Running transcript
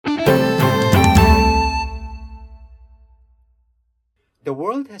The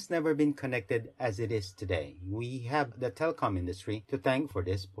world has never been connected as it is today. We have the telecom industry to thank for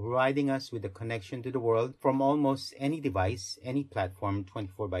this, providing us with a connection to the world from almost any device, any platform,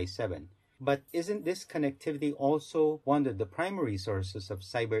 24 by 7. But isn't this connectivity also one of the primary sources of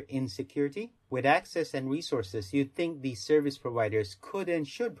cyber insecurity? With access and resources, you'd think these service providers could and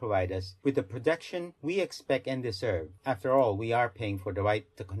should provide us with the protection we expect and deserve. After all, we are paying for the right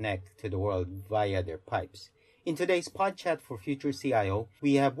to connect to the world via their pipes. In today's PodChat for Future CIO,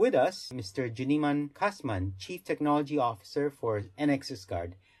 we have with us Mr. Juniman Kasman, Chief Technology Officer for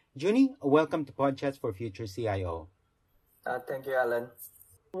NXSGuard. Juni, welcome to PodChat for Future CIO. Thank you, Alan.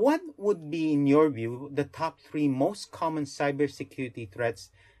 What would be, in your view, the top 3 most common cybersecurity threats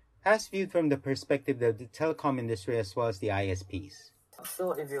as viewed from the perspective of the telecom industry as well as the ISPs?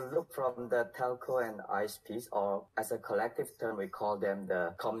 So if you look from the telco and ISPs, or as a collective term, we call them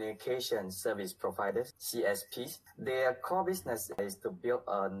the communication service providers, CSPs. Their core business is to build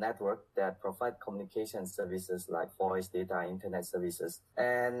a network that provide communication services like voice, data, internet services.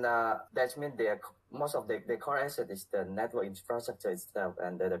 And that means most of the core asset is the network infrastructure itself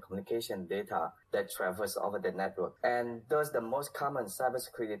and the communication data that travels over the network. And those the most common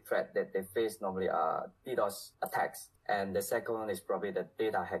cybersecurity threat that they face normally are DDoS attacks. And the second one is probably the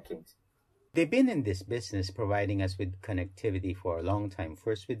data hacking. They've been in this business providing us with connectivity for a long time,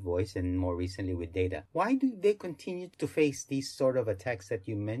 first with voice and more recently with data. Why do they continue to face these sort of attacks that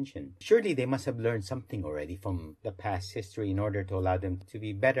you mentioned? Surely they must have learned something already from the past history in order to allow them to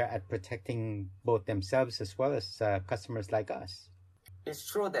be better at protecting both themselves as well as customers like us. It's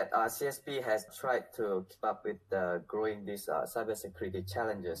true that CSP has tried to keep up with the growing these cybersecurity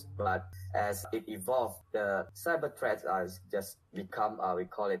challenges, but as it evolved, the cyber threats are just become, we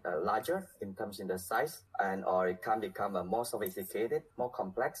call it larger in terms in the size, or it can become more sophisticated, more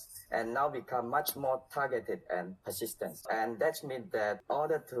complex, and now become much more targeted and persistent. And that means that in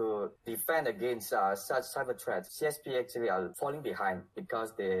order to defend against such cyber threats, CSP actually are falling behind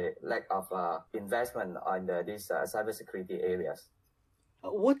because the lack of investment on these cybersecurity areas.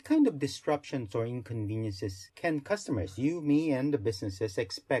 What kind of disruptions or inconveniences can customers, you, me, and the businesses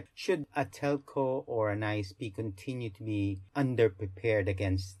expect should a telco or an ISP continue to be underprepared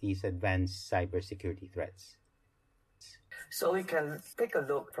against these advanced cybersecurity threats? So we can take a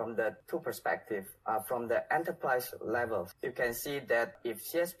look from the two perspectives. From the enterprise level, you can see that if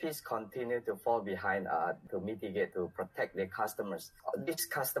CSPs continue to fall behind to mitigate, to protect their customers, these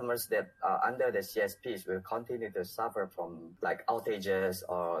customers that are under the CSPs will continue to suffer from like outages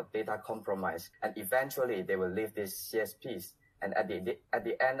or data compromise, and eventually they will leave these CSPs. And at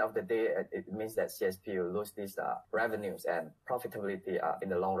the end of the day, it means that CSP will lose these revenues and profitability in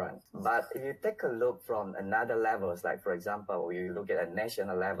the long run. But if you take a look from another levels, like for example, you look at a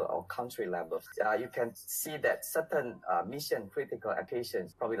national level or country level, you can see that certain mission critical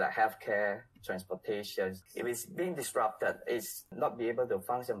applications, probably like healthcare, transportation, if it's being disrupted, it's not be able to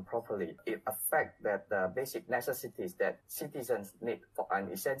function properly. It affects that the basic necessities that citizens need for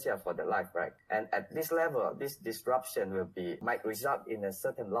and essential for their life, right? And at this level, this disruption might result in a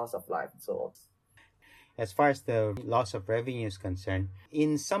certain loss of life. So as far as the loss of revenue is concerned,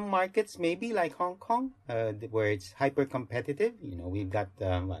 in some markets, maybe like Hong Kong, where it's hyper competitive, we've got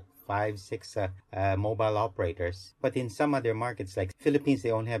 5, 6 mobile operators. But in some other markets, like Philippines,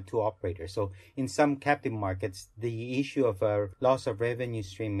 they only have 2 operators. So in some captive markets, the issue of a loss of revenue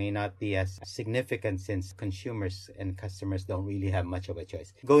stream may not be as significant since consumers and customers don't really have much of a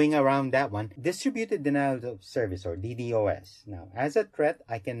choice. Going around that one, distributed denial of service or DDoS. Now, as a threat,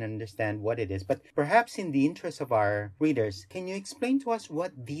 I can understand what it is, but perhaps in the interest of our readers, can you explain to us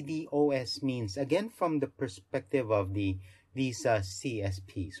what DDoS means? Again, from the perspective of these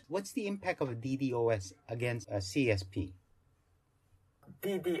CSPs. What's the impact of a DDoS against a CSP?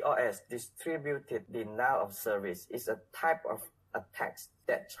 DDoS, distributed denial of service, is a type of attacks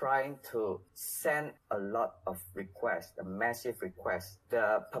that trying to send a lot of requests, a massive request.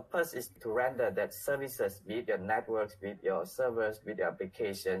 The purpose is to render that services, be it your networks, be it your servers, be it your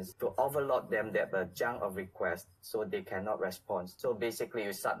applications, to overload them that a junk of requests so they cannot respond. So basically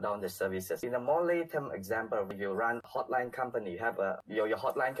you shut down the services. In a more late-term example, if you run hotline company, you have your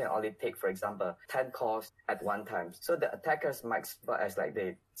hotline can only take, for example, 10 calls at one time. So the attackers might, as like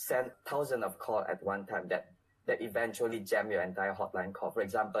they send thousands of calls at one time that eventually jam your entire hotline call. For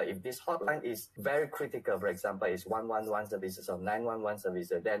example, if this hotline is very critical, for example, it's 111 services or 911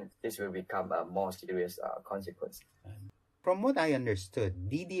 services, then this will become a more serious consequence. From what I understood,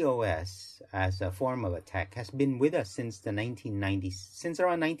 DDoS as a form of attack has been with us since the 1990s, since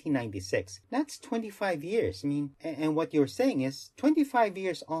around 1996. That's 25 years. I mean, and what you're saying is 25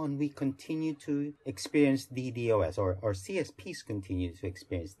 years on, we continue to experience DDoS, or CSPs continue to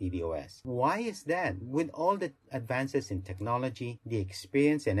experience DDoS. Why is that? With all the advances in technology, the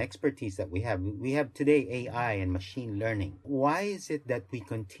experience and expertise that we have today AI and machine learning. Why is it that we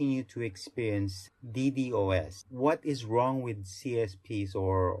continue to experience DDoS? What is wrong with CSPs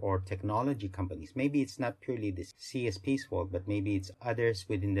or technology companies? Maybe it's not purely the CSP's fault, but maybe it's others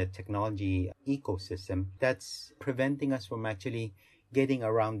within the technology ecosystem that's preventing us from actually getting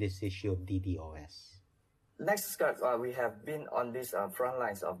around this issue of DDoS. Next, Scott, we have been on these front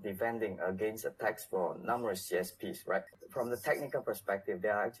lines of defending against attacks for numerous CSPs, right? From the technical perspective,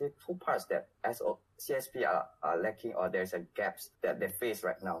 there are actually two parts that as CSP are lacking, or there's a gaps that they face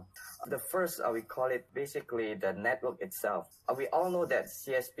right now. The first, we call it basically the network itself. We all know that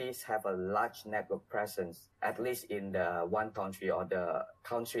CSPs have a large network presence, at least in the one country or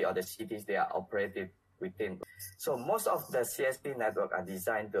the cities they are operated within. So most of the CSP network are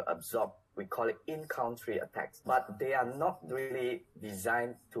designed to absorb, we call it in-country attacks, but they are not really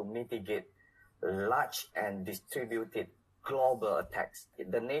designed to mitigate large and distributed global attacks.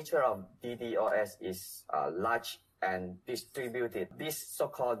 The nature of DDoS is large and distributed. This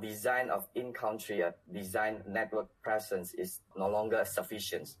so-called design of in-country design network presence is no longer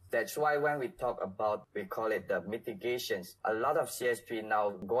sufficient. That's why when we talk about, we call it the mitigations, a lot of CSP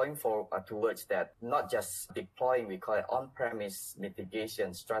now going for towards that, not just deploying, we call it on-premise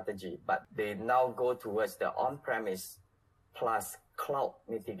mitigation strategy, but they now go towards the on-premise plus cloud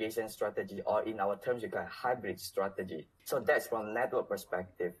mitigation strategy, or in our terms, you call it hybrid strategy. So that's from network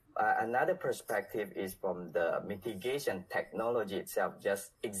perspective. Another perspective is from the mitigation technology itself,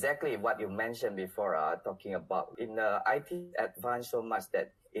 just exactly what you mentioned before, talking about. In IT advanced so much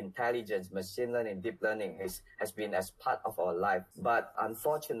that intelligence, machine learning, deep learning has been as part of our life. But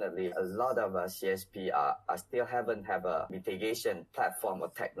unfortunately, a lot of CSP are still haven't have a mitigation platform or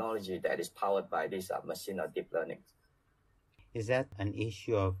technology that is powered by this machine or deep learning. Is that an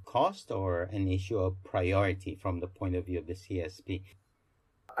issue of cost or an issue of priority from the point of view of the CSP?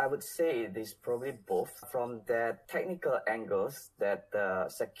 I would say it is probably both. From the technical angles, that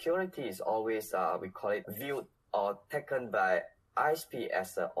security is always, we call it, viewed or taken by ISP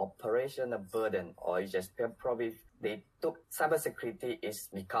as an operational burden, or you just probably they took cybersecurity is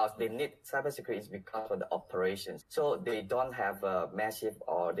because they need cybersecurity is because of the operations. So they don't have a massive,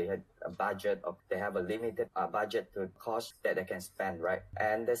 or they had a budget, or they have a limited budget to cost that they can spend, right?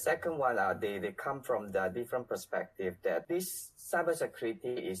 And the second one, they come from the different perspective that this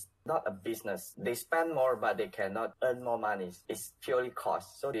cybersecurity is not a business. They spend more, but they cannot earn more money. It's purely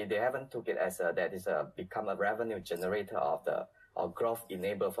cost. So they haven't took it as that is become a revenue generator of the or growth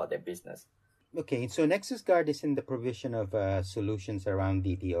enabler for their business. Okay, so NexusGuard is in the provision of solutions around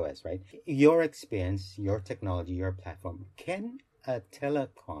DDoS, right? Your experience, your technology, your platform, can a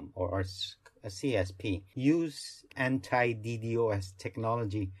telecom or a CSP use anti-DDoS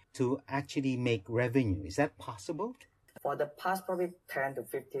technology to actually make revenue? Is that possible? For the past probably 10 to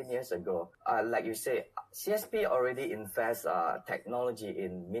 15 years ago, like you say, CSP already invests technology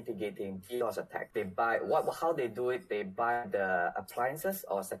in mitigating DDoS attack. They buy, how they do it, they buy the appliances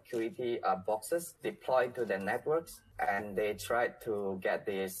or security boxes, deploy to the networks, and they try to get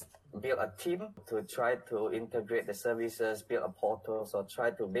this, build a team to try to integrate the services, build a portal, so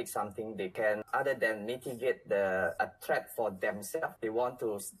try to make something they can, other than mitigate a threat for themselves, they want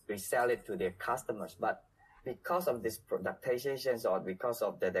to resell it to their customers. But because of this productizations, or because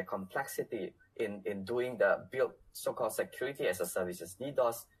of the complexity in doing the build so-called security as a services,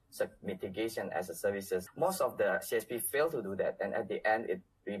 DDoS mitigation as a services, most of the CSP fail to do that. And at the end, it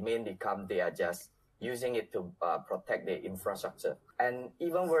become they are just using it to protect their infrastructure. And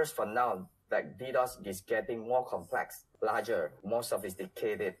even worse for now, like DDoS is getting more complex, larger, more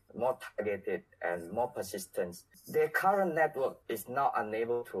sophisticated, more targeted, and more persistent. Their current network is now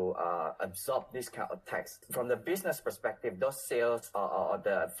unable to absorb this kind of attacks. From the business perspective, those sales or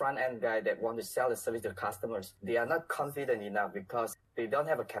the front-end guy that want to sell the service to customers, they are not confident enough because they don't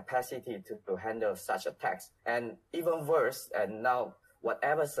have a capacity to handle such attacks. And even worse, and now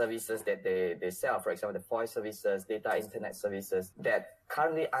whatever services that they sell, for example, the voice services, data internet services, that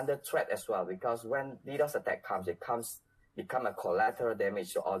currently under threat as well, because when DDoS attack comes, become a collateral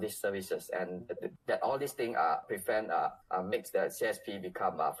damage to all these services, and that all these things makes the CSP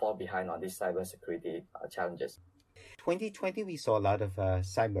become fall behind on these cybersecurity challenges. 2020, we saw a lot of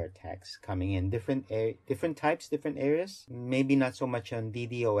cyber attacks coming in, different types, different areas. Maybe not so much on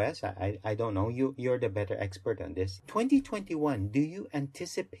DDoS. I don't know. You're the better expert on this. 2021, do you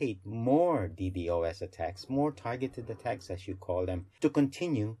anticipate more DDoS attacks, more targeted attacks, as you call them, to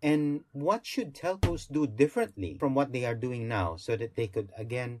continue? And what should telcos do differently from what they are doing now so that they could,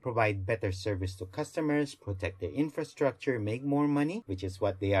 again, provide better service to customers, protect their infrastructure, make more money, which is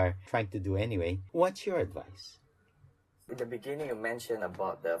what they are trying to do anyway? What's your advice? In the beginning, you mentioned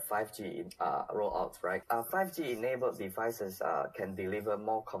about the 5G rollouts, right? 5G enabled devices can deliver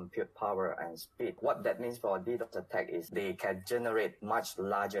more compute power and speed. What that means for a DDoS attack is they can generate much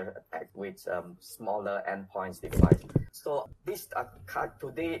larger attack with smaller endpoints device. So this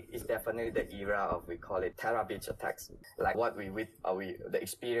today is definitely the era of, we call it terabit attacks, like what the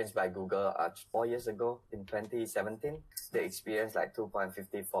experience by Google 4 years ago in 2017. They experienced like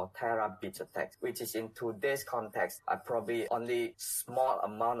 2.54 terabit attacks, which is in today's context probably only small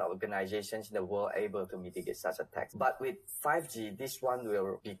amount of organizations in the world able to mitigate such attacks. But with 5G, this one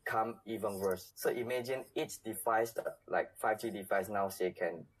will become even worse. So imagine each device, like 5G device now say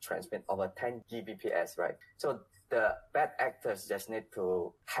can transmit over 10 Gbps, right? So the bad actors just need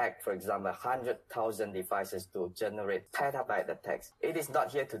to hack, for example, 100,000 devices to generate petabyte attacks. It is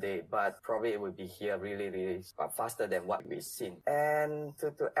not here today, but probably it will be here really, really faster than what we've seen. And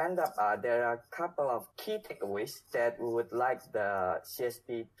to end up, there are a couple of key takeaways that we would like the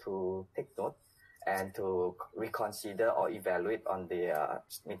CSP to take note and to reconsider or evaluate on the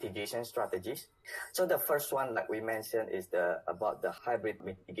mitigation strategies. So the first one, like we mentioned, is about the hybrid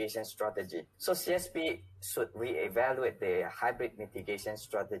mitigation strategy. So CSP should reevaluate the hybrid mitigation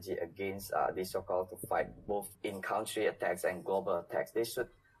strategy against the so-called to fight both in-country attacks and global attacks. They should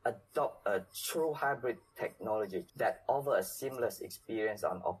adopt a true hybrid technology that offers a seamless experience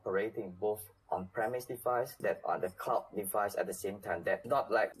on operating both on-premise device, that on the cloud device at the same time. That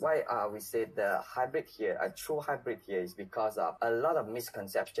not like why we say the hybrid here, a true hybrid here is because of a lot of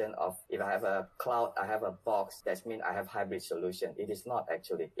misconception of if I have a cloud, I have a box, that means I have hybrid solution. It is not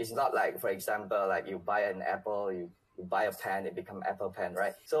actually. It's not like, for example, like you buy an Apple, you buy a pen, it become Apple Pen,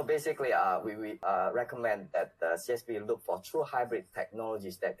 right? So basically, we recommend that the CSP look for true hybrid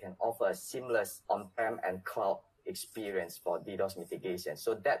technologies that can offer a seamless on-prem and cloud experience for DDoS mitigation.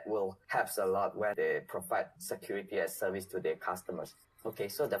 So that will help a lot when they provide security as service to their customers. Okay,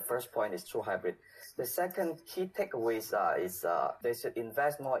 so the first point is true hybrid. The second key takeaways is they should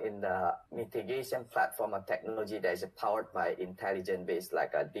invest more in the mitigation platform or technology that is powered by intelligence-based,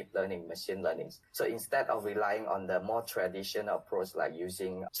 like deep learning, machine learning. So instead of relying on the more traditional approach, like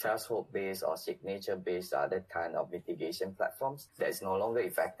using threshold-based or signature-based, that kind of mitigation platforms that is no longer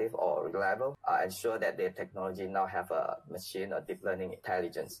effective or reliable, ensure that their technology now have a machine or deep learning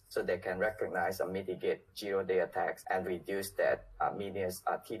intelligence, so they can recognize and mitigate zero-day attacks and reduce that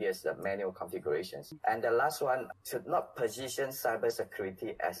tedious manual configurations. And the last one, should not position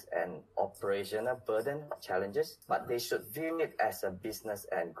cybersecurity as an operational burden or challenges, but they should view it as a business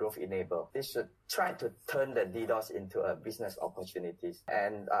and growth enabler. They should try to turn the DDoS into a business opportunities.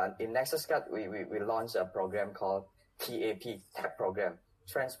 And in NexusGuard, we launched a program called TAP program,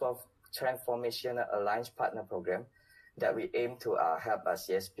 Transformational Alliance Partner Program, that we aim to help a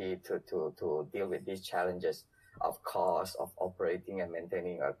CSP to deal with these challenges of cost of operating and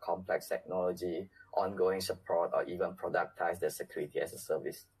maintaining a complex technology, ongoing support, or even productize the security as a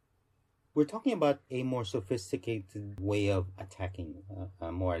service. We're talking about a more sophisticated way of attacking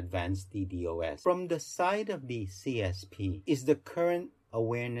a more advanced DDoS. From the side of the CSP, is the current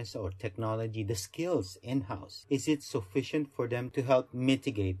awareness or technology, the skills in-house, is it sufficient for them to help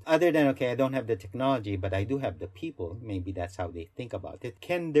mitigate? Other than, okay, I don't have the technology, but I do have the people. Maybe that's how they think about it.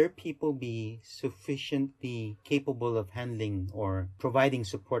 Can their people be sufficiently capable of handling or providing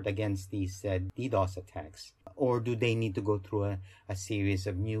support against these DDoS attacks? Or do they need to go through a series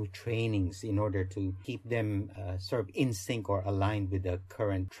of new trainings in order to keep them sort of in sync or aligned with the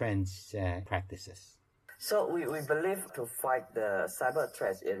current trends, practices? So we believe to fight the cyber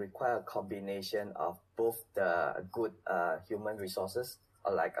threats, it requires a combination of both the good human resources,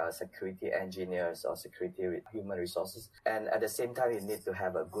 or like security engineers or security human resources. And at the same time, you need to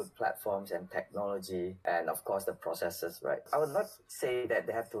have a good platforms and technology, and of course the processes, right? I would not say that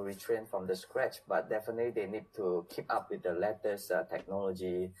they have to retrain from the scratch, but definitely they need to keep up with the latest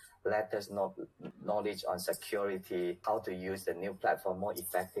technology, latest knowledge on security, how to use the new platform more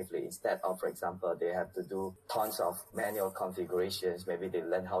effectively. Instead of, for example, they have to do tons of manual configurations, maybe they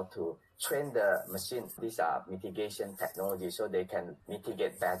learn how to train the machine. These are mitigation technologies, so they can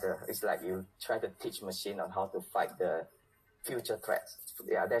mitigate better. It's like you try to teach machine on how to fight the future threats.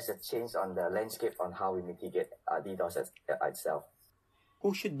 Yeah, there's a change on the landscape on how we mitigate DDoS itself.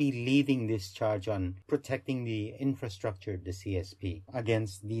 Who should be leading this charge on protecting the infrastructure, the CSP,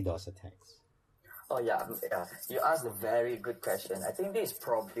 against DDoS attacks? Oh, yeah. You asked a very good question. I think this is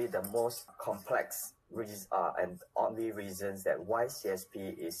probably the most complex and only reasons that why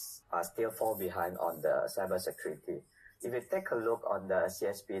CSP is still fall behind on the cybersecurity. If you take a look on the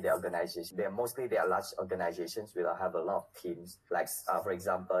CSP, the organization, they are large organizations will have a lot of teams. Like, for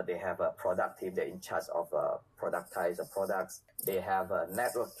example, they have a product team that in charge of productize the products. They have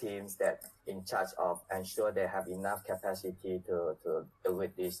network teams that in charge of ensure they have enough capacity to deal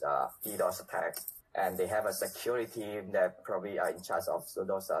with these DDoS attacks. And they have a security team that probably are in charge of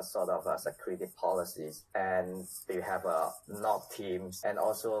those sort of security policies. And they have NOC teams, and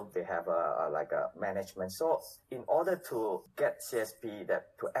also they have a management. So in order to get CSP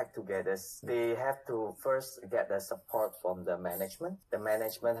to act together, they have to first get the support from the management. The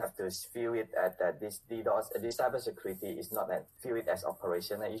management have to view it that this DDoS, this cybersecurity is not view it as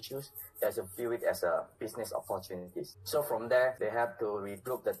operational issues. They have to view it as a business opportunities. So from there, they have to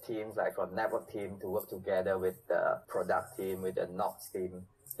regroup the teams, like from network team, to work together with the product team, with the NOC team,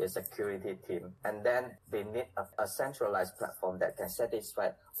 the security team. And then they need a centralized platform that can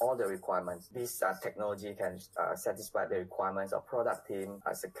satisfy all the requirements. This technology can satisfy the requirements of product team,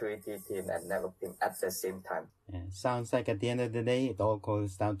 security team, and network team at the same time. Yeah, sounds like at the end of the day, it all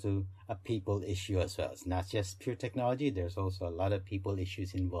goes down to a people issue as well. It's not just pure technology. There's also a lot of people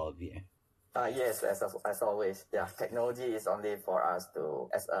issues involved here. Yes, as always, yeah, technology is only for us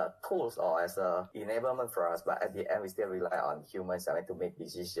as a tools or as a enablement for us, but at the end, we still rely on humans to make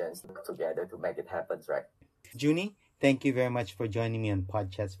decisions together to make it happen, right? Junie, thank you very much for joining me on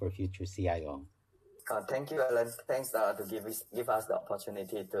Podchats for Future CIO. Thank you, Alan. Thanks to give us the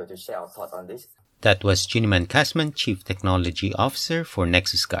opportunity to share our thought on this. That was Junie Mancasman, Chief Technology Officer for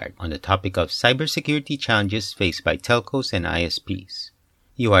NexusGuard, on the topic of cybersecurity challenges faced by telcos and ISPs.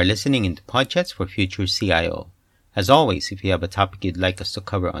 You are listening into Podchats for Future CIO. As always, if you have a topic you'd like us to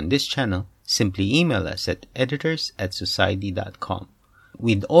cover on this channel, simply email us at editors@society.com.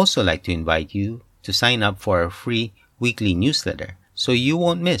 We'd also like to invite you to sign up for our free weekly newsletter so you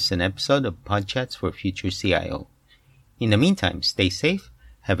won't miss an episode of Podchats for Future CIO. In the meantime, stay safe,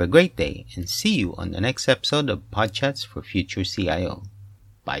 have a great day, and see you on the next episode of Podchats for Future CIO.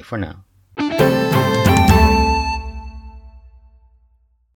 Bye for now.